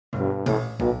We're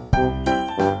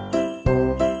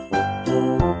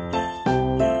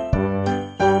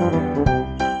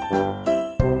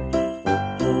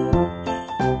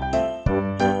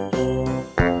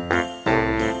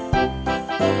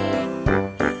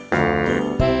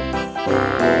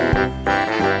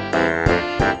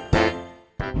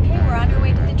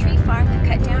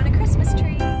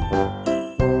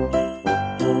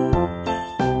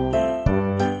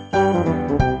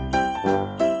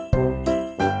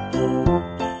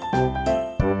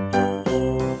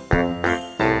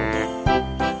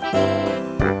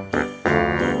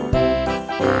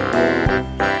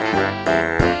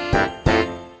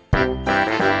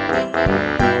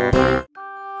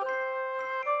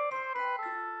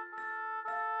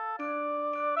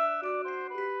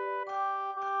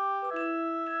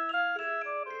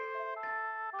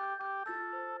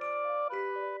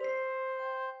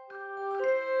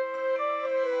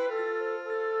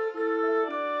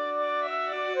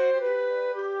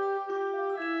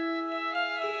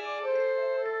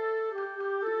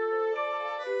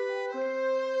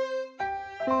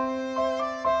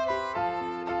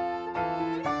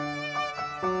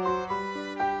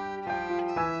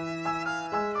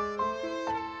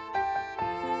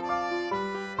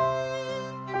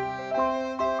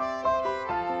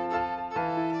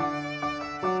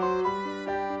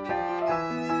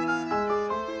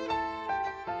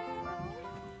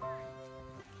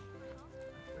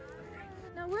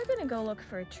gonna go look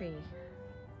for a tree.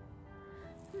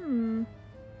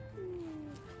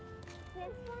 This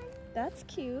one? That's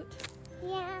cute.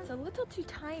 Yeah. It's a little too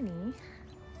tiny.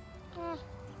 Oh,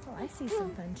 I see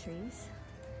some fun trees.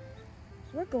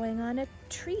 We're going on a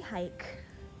tree hike.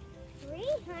 Tree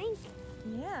hike?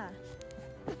 Yeah.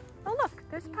 Oh look,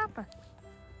 there's Papa.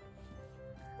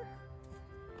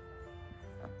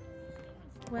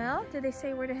 Well, did they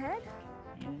say where to head?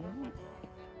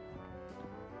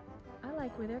 I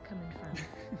like where they're coming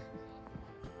from.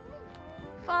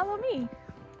 Follow me.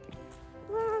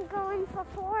 We're going for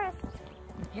forest.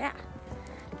 Yeah,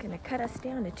 gonna cut us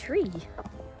down a tree.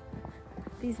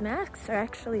 These masks are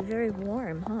actually very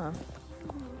warm, huh?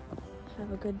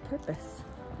 Have a good purpose.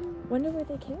 Wonder where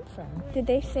they came from. Did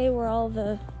they say where all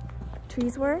the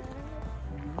trees were?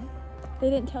 They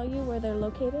didn't tell you where they're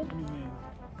located?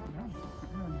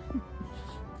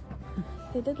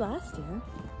 They did last year.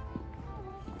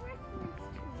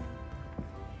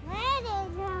 Where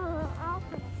did all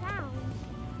the sound?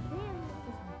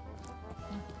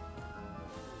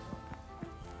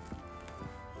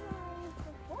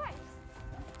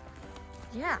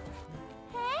 Yeah.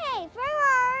 Hey, for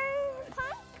our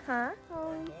hike. Huh?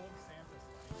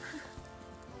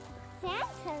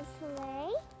 Santa's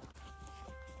sleigh.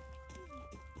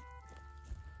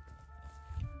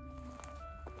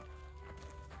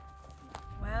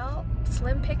 Well,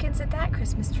 slim pickings at that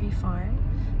Christmas tree farm.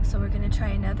 So we're gonna try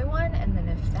another one, and then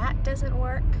if that doesn't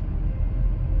work,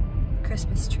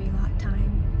 Christmas tree lot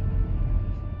time.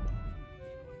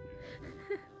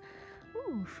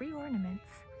 Ooh, free ornaments.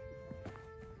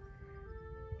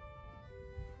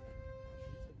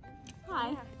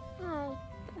 Hi. Hi.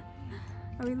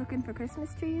 Are we looking for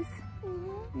Christmas trees?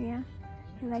 Mm-hmm. Yeah.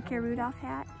 You like your Rudolph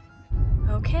hat?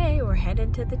 Okay, we're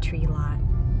headed to the tree lot.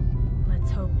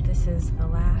 Let's hope this is the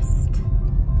last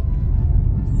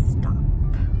stop.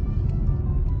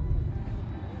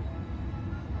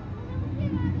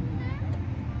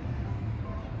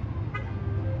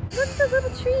 Look at the little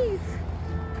trees.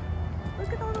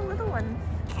 Look at all the little ones.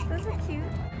 Those are cute.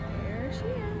 There she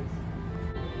is.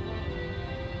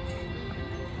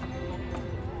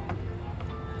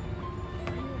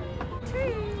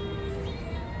 Tree.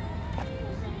 Do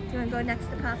you want to go next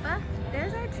to Papa?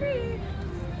 There's our tree.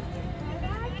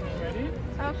 Ready?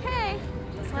 Okay,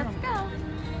 let's go.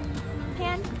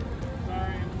 Hand.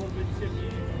 Sorry, I'm a little bit tippy.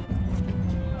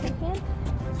 Hand.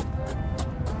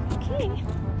 Okay.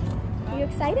 Are you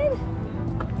excited?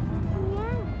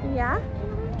 Yeah. Yeah?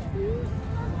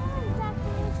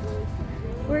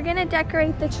 We're gonna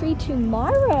decorate the tree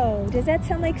tomorrow. Does that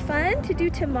sound like fun to do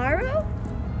tomorrow?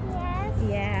 Yes.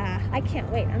 Yeah, I can't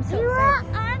wait. I'm so You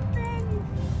excited. are up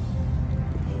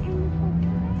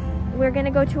We're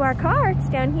gonna go to our car. It's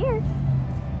down here.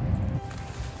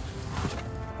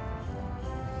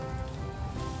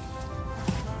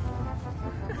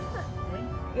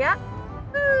 Yeah.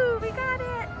 Woo, we got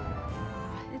it.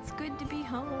 It's good to be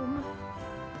home.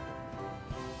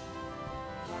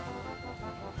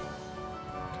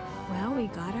 Well, we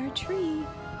got our tree.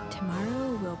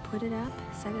 Tomorrow we'll put it up,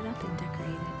 set it up, and decorate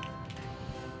it.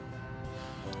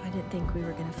 I didn't think we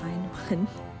were gonna find one.